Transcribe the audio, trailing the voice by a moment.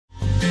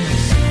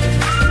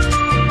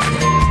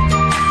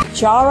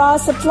Vijara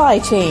Supply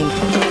Chain,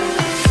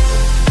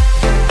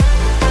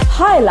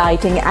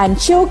 highlighting and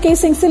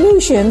showcasing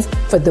solutions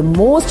for the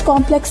most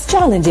complex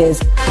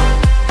challenges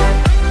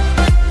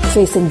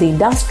facing the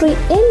industry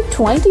in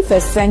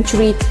 21st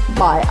century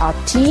by our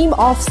team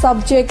of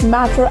subject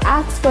matter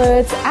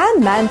experts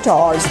and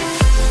mentors.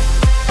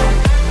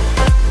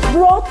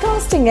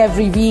 Broadcasting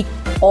every week,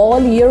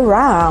 all year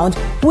round,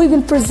 we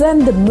will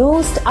present the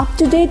most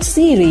up-to-date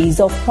series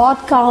of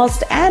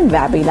podcasts and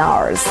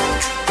webinars.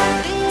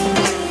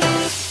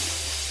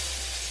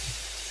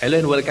 Hello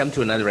and welcome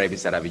to another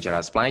episode of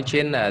Vijara Supply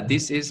Chain.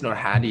 This is Nur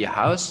Hadi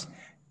house,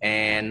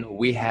 and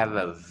we have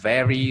a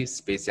very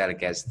special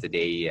guest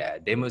today,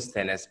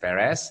 Demosthenes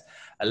Perez,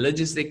 a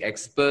logistic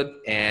expert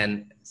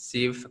and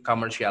Chief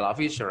Commercial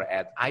Officer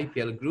at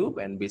IPL Group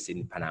and based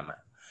in Panama.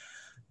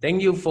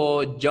 Thank you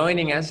for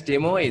joining us,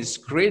 Demo. It's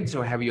great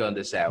to have you on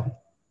the show.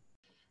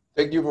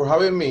 Thank you for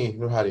having me,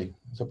 Nur Hadi.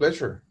 It's a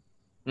pleasure.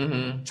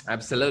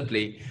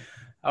 Absolutely.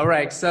 All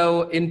right.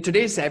 So in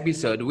today's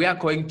episode, we are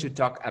going to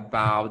talk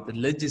about the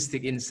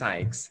logistic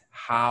insights,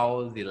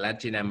 how the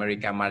Latin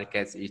America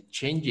market is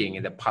changing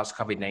in the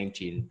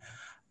post-COVID-19.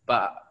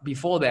 But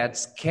before that,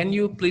 can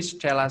you please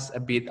tell us a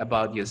bit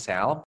about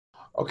yourself?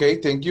 Okay,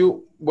 thank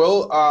you.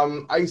 Well,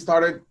 I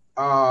started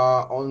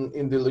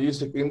in the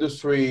logistic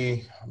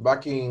industry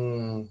back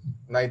in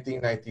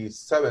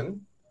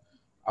 1997,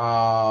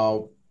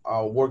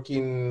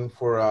 working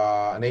for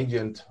an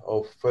agent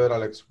of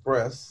Federal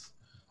Express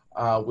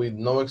with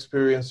no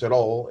experience at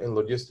all in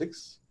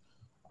logistics.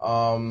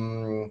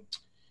 And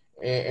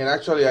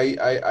actually,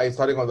 I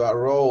started on that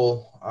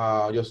role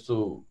just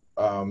to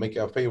make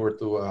a favor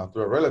to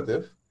a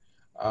relative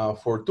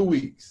for 2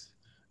 weeks,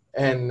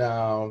 and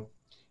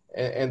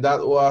that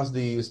was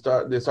the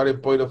starting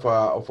point of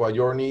a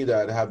journey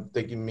that had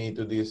taken me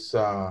to this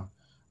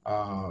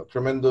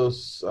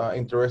tremendous,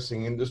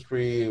 interesting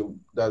industry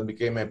that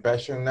became my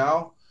passion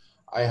now.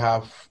 I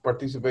have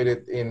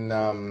participated in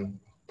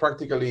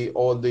practically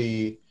all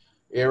the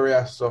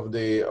areas of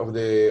the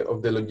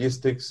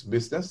logistics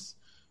business: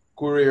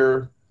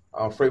 courier,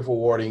 freight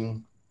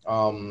forwarding,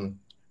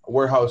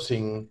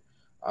 warehousing,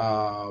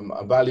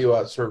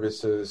 value-add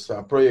services,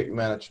 project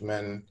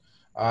management,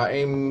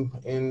 in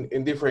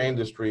different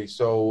industries.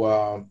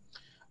 So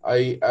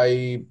my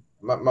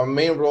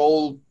main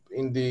role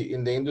in the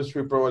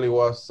industry probably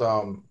was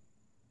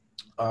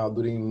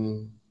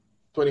during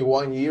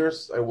 21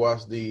 years. I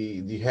was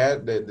the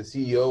head, the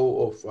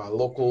CEO of a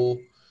local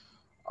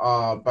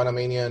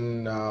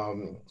Panamanian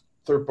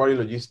third-party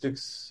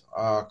logistics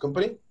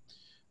company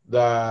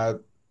that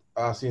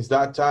since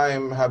that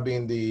time have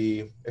been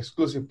the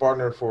exclusive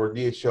partner for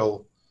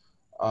DHL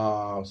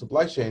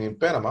supply chain in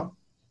Panama.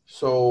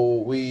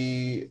 So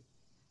we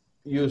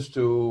used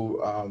to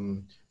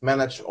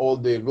manage all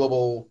the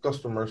global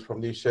customers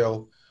from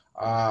DHL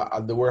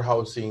at the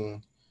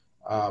warehousing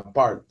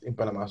part in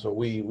Panama. So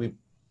we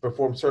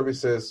perform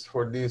services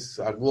for these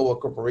global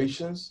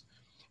corporations,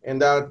 and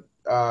that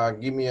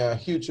gave me a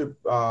huge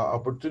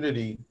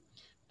opportunity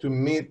to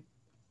meet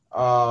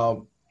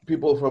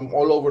people from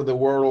all over the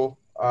world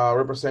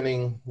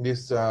representing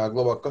these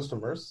global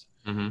customers.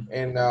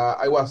 And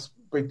I was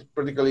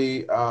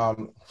particularly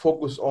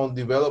focused on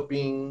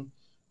developing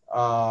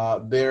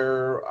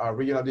their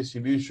regional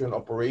distribution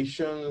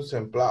operations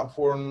and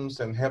platforms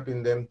and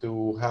helping them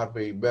to have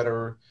a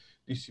better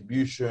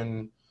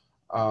distribution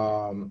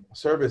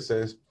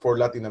services for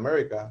Latin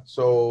America.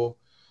 So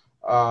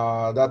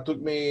that took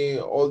me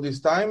all this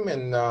time,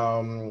 and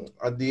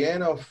at the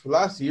end of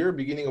last year,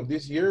 beginning of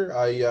this year,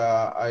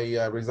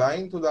 I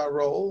resigned to that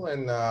role,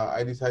 and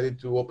I decided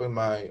to open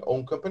my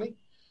own company,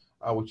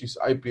 which is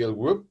IPL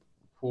Group,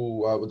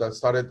 that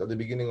started at the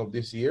beginning of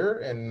this year,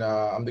 and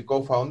I'm the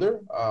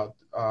co-founder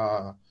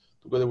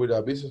together with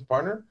a business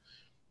partner.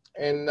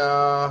 And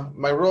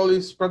my role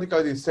is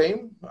practically the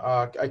same.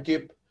 I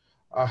keep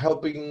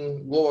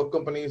helping global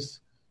companies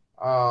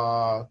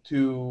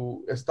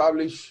to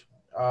establish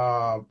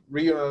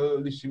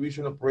regional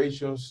distribution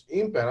operations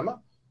in Panama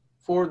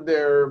for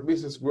their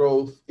business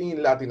growth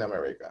in Latin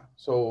America.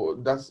 So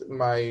that's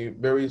my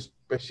very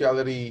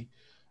specialty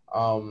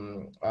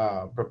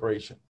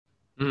preparation.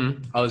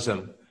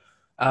 Awesome.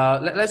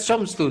 Let's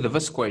jump to the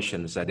first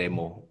question,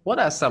 Demo. What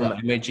are some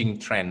emerging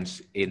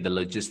trends in the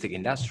logistic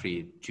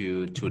industry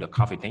due to the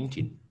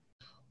COVID-19?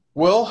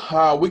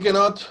 Well, we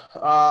cannot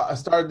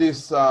start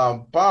this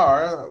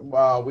part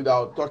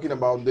without talking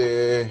about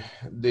the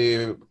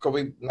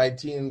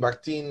COVID-19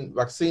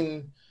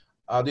 vaccine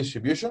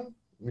distribution,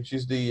 which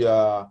is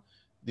the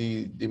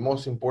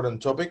most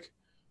important topic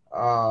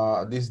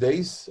these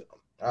days,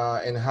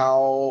 and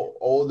how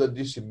all the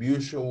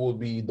distribution will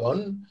be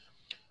done.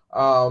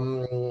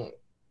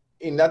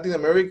 In Latin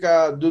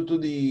America, due to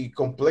the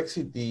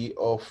complexity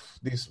of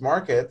these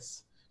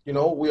markets, we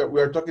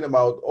are talking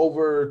about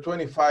over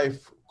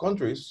 25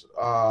 countries,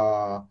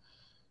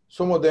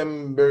 some of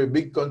them very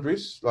big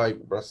countries like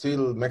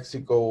Brazil,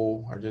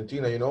 Mexico,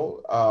 Argentina,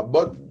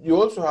 but you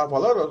also have a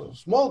lot of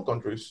small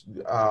countries,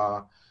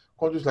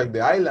 countries like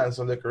the islands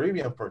on the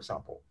Caribbean, for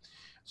example.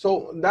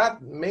 So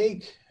that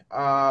make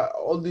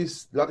all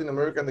these Latin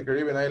America and the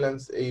Caribbean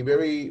islands a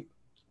very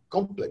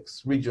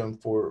complex region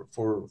for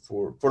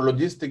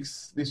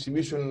logistics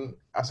distribution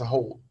as a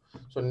whole.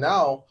 So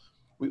now,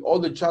 with all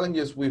the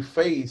challenges we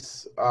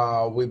face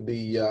with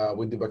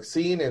the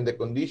vaccine and the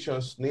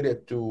conditions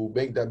needed to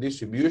make that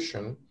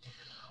distribution,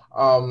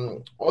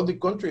 all the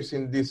countries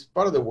in this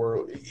part of the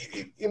world,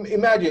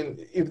 imagine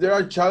if there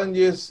are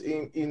challenges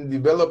in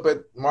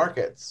developed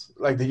markets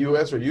like the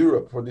US or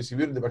Europe for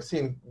distributing the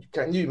vaccine.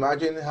 Can you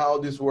imagine how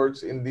this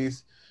works in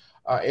this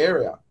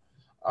area?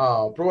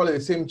 Probably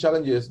the same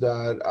challenges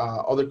that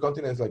other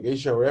continents like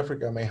Asia or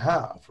Africa may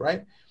have,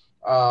 right?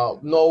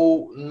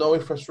 No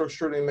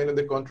infrastructure in many of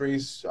the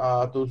countries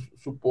to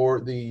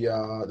support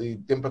the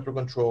temperature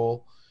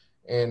control,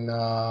 and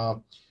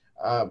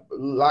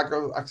lack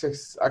of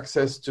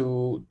access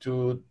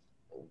to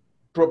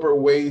proper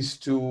ways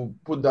to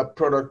put that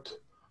product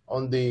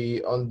on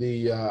the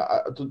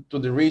to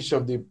the reach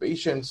of the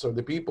patients or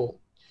the people.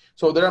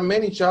 So there are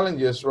many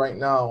challenges right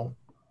now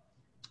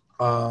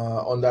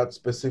on that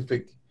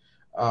specific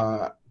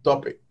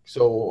topic.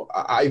 So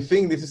I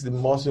think this is the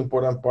most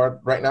important part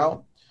right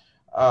now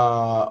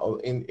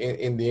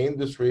in the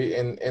industry,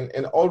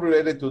 and all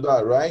related to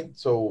that, right?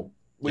 So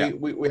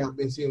we have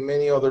been seeing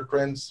many other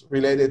trends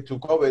related to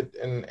COVID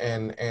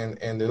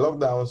and the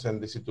lockdowns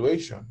and the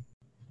situation.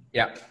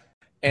 Yeah.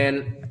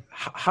 And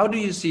how do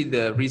you see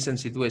the recent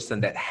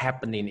situation that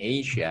happened in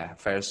Asia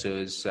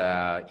versus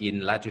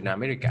in Latin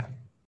America?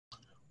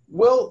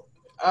 Well,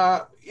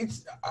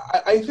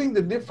 I think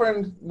the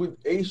difference with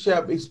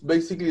Asia is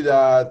basically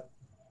that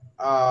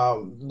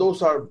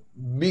those are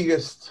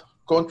biggest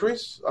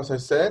countries, as I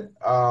said.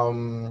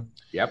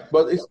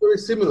 But it's very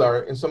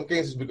similar in some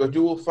cases because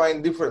you will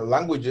find different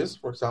languages,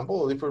 for example,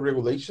 or different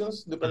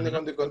regulations depending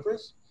on the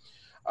countries.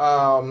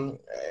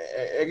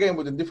 Again,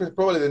 with the difference,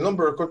 probably the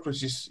number of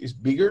countries is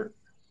bigger.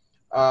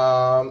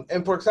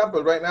 And for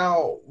example, right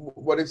now,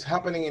 what is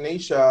happening in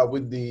Asia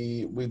with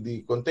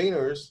the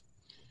containers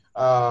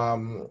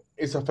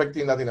is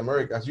affecting Latin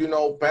America. As you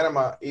know,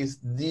 Panama is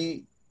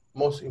the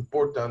most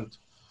important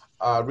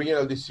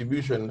regional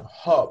distribution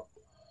hub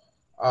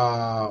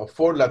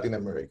for Latin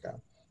America.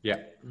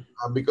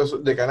 Because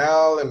of the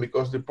canal and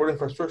because the port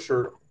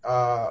infrastructure,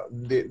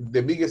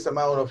 the biggest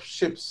amount of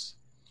ships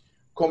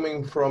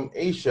coming from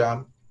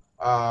Asia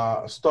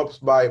stops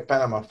by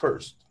Panama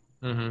first.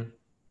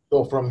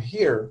 So from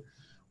here,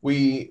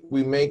 we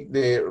make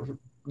the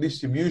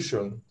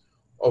distribution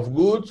of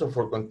goods or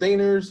for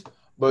containers.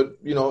 But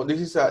you know, this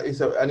is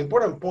an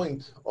important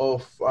point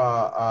of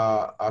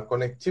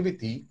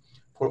connectivity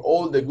for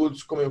all the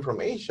goods coming from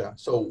Asia.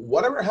 So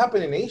whatever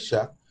happened in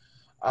Asia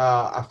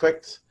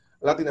affects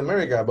Latin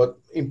America, but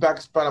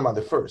impacts Panama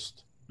the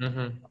first.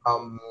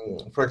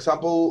 For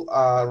example,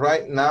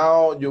 right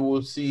now you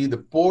will see the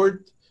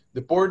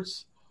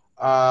ports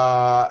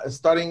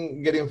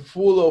starting getting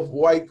full of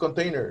white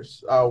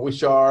containers,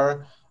 which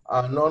are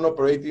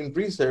non-operating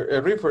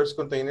reefers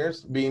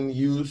containers being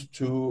used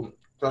to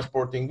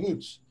transporting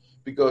goods,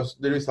 because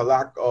there is a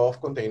lack of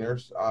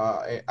containers,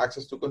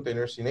 access to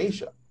containers in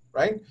Asia,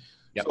 right?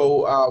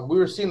 So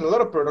we're seeing a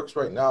lot of products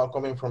right now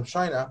coming from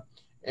China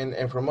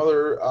and from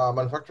other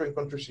manufacturing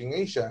countries in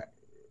Asia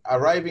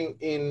arriving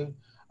in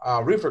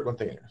reefer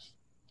containers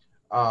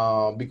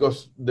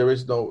because there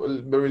is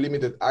no very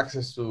limited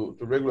access to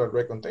regular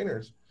dry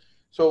containers.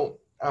 So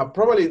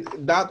probably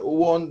that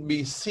won't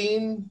be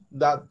seen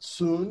that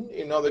soon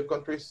in other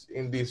countries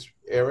in this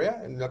area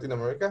in Latin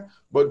America,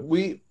 but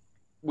we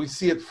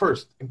see it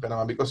first in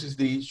Panama because it's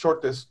the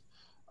shortest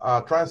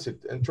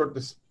transit and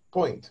shortest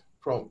point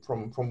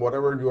from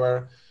whatever you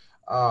are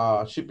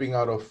shipping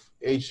out of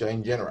Asia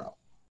in general.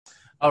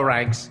 All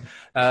right.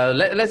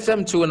 Let's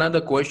jump to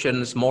another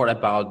question more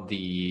about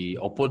the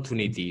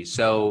opportunity.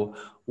 So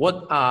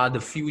what are the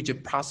future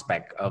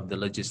prospects of the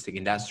logistic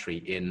industry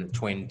in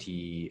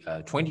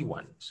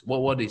 2021?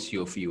 What is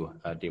your view,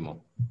 Dimo?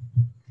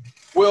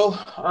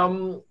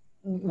 Well,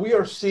 we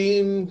are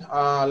seeing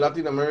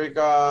Latin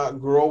America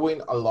growing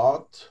a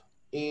lot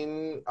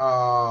in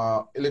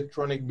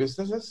electronic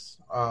businesses,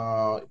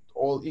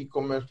 all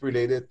e-commerce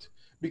related,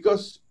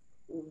 because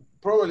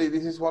probably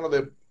this is one of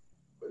the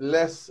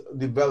less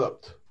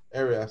developed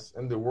areas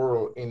in the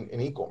world in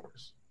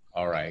e-commerce.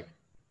 All right.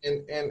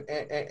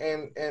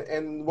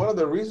 And one of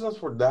the reasons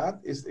for that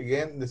is,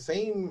 again, the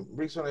same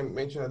reason I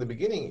mentioned at the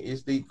beginning,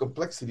 is the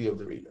complexity of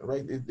the region,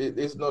 right? It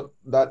is not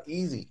that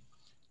easy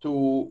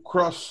to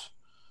cross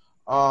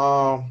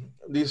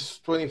these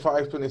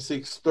 25,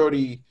 26,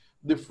 30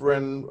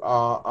 different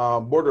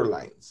border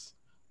lines.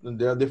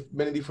 There are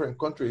many different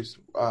countries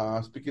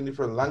speaking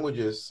different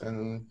languages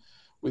and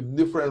with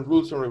different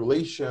rules and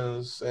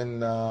regulations,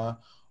 and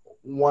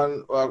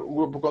one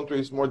group of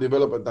countries more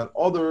developed than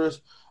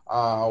others.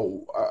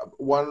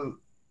 One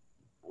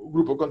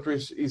group of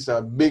countries is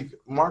a big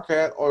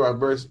market or a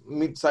very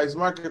mid-sized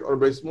market or a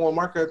very small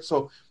market.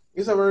 So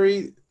it's a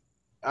very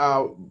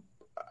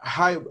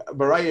high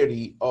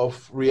variety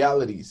of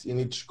realities in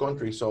each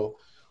country. So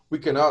we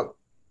cannot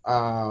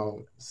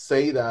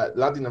say that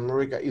Latin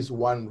America is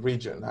one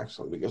region,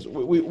 actually, because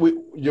we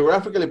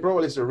geographically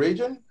probably it's a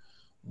region,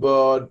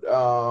 but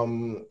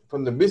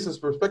from the business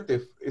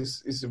perspective,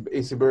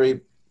 it's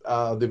very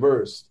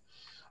diverse.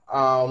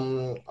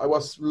 I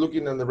was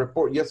looking at the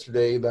report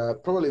yesterday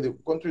that probably the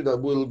country that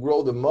will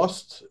grow the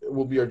most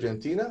will be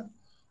Argentina.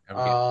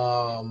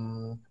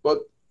 Okay. But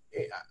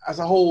as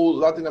a whole,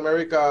 Latin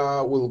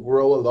America will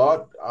grow a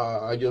lot.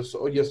 I just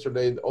saw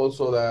yesterday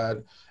also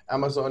that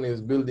Amazon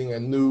is building a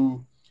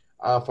new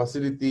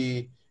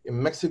facility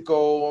in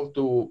Mexico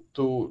to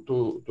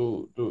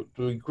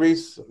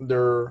increase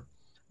their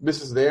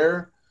business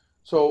there.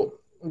 So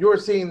you're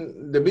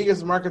seeing the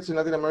biggest markets in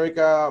Latin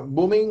America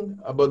booming,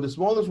 but the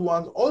smallest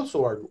ones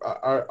also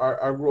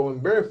are growing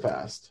very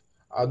fast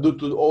due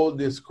to all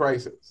these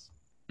crises.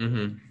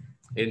 Mm-hmm.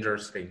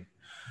 Interesting.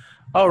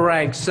 All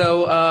right.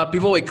 So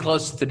before we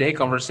close today's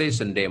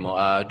conversation,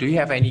 Demo, do you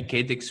have any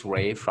key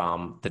takeaways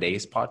from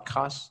today's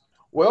podcast?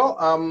 Well,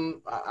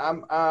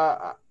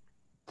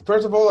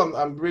 first of all,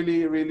 I'm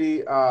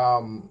really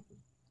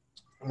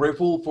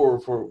grateful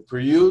for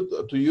you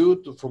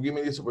for giving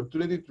me this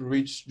opportunity to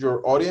reach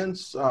your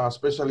audience,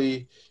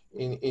 especially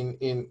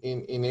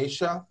in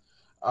Asia.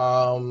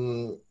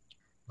 I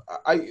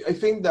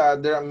think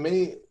that there are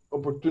many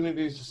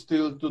opportunities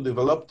still to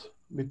develop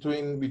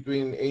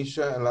between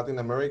Asia and Latin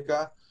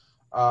America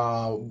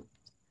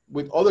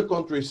with other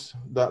countries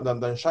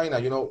than China.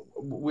 You know,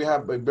 we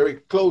have a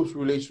very close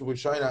relationship with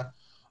China.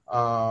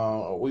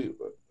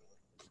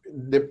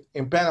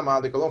 In Panama,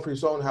 the Colón Free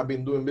Zone have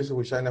been doing business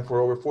with China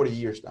for over 40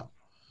 years now.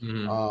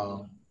 Mm-hmm.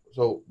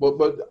 But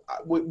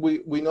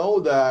we know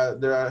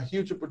that there are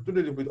huge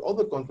opportunities with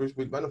other countries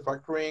with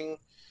manufacturing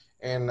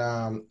and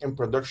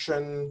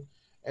production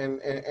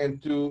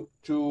and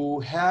to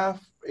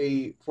have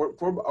for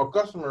our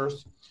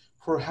customers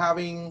for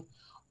having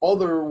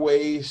other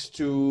ways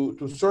to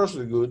source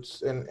the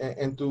goods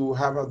and to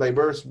have a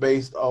diverse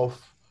base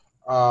of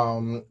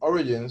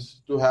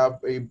origins to have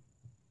a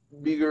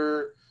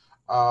bigger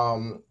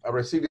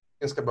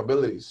resilience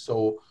capabilities.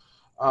 So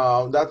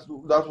that's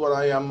what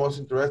I am most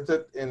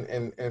interested in.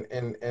 And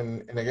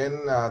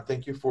again,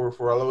 thank you for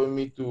allowing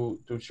me to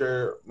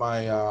share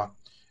my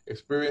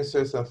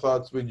experiences and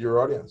thoughts with your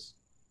audience.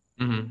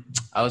 Mm-hmm.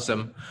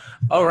 Awesome.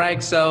 All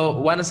right. So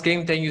once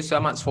again, thank you so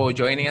much for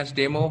joining us,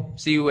 Demo.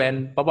 See you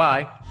and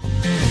bye-bye.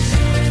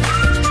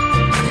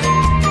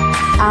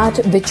 At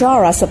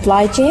Bichara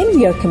Supply Chain,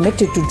 we are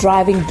committed to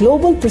driving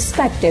global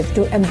perspective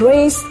to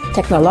embrace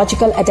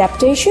technological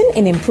adaptation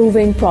in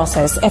improving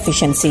process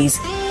efficiencies.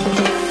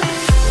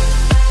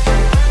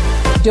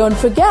 Don't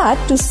forget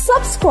to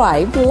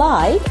subscribe,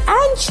 like,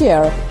 and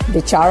share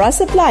Bichara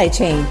Supply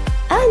Chain.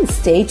 And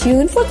stay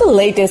tuned for the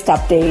latest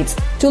updates.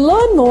 To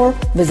learn more,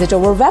 visit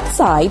our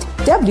website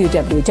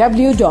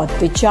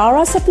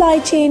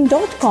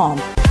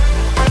www.bicharasupplychain.com.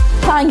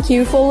 Thank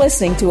you for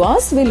listening to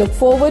us. We look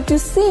forward to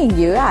seeing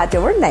you at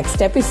our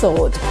next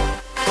episode.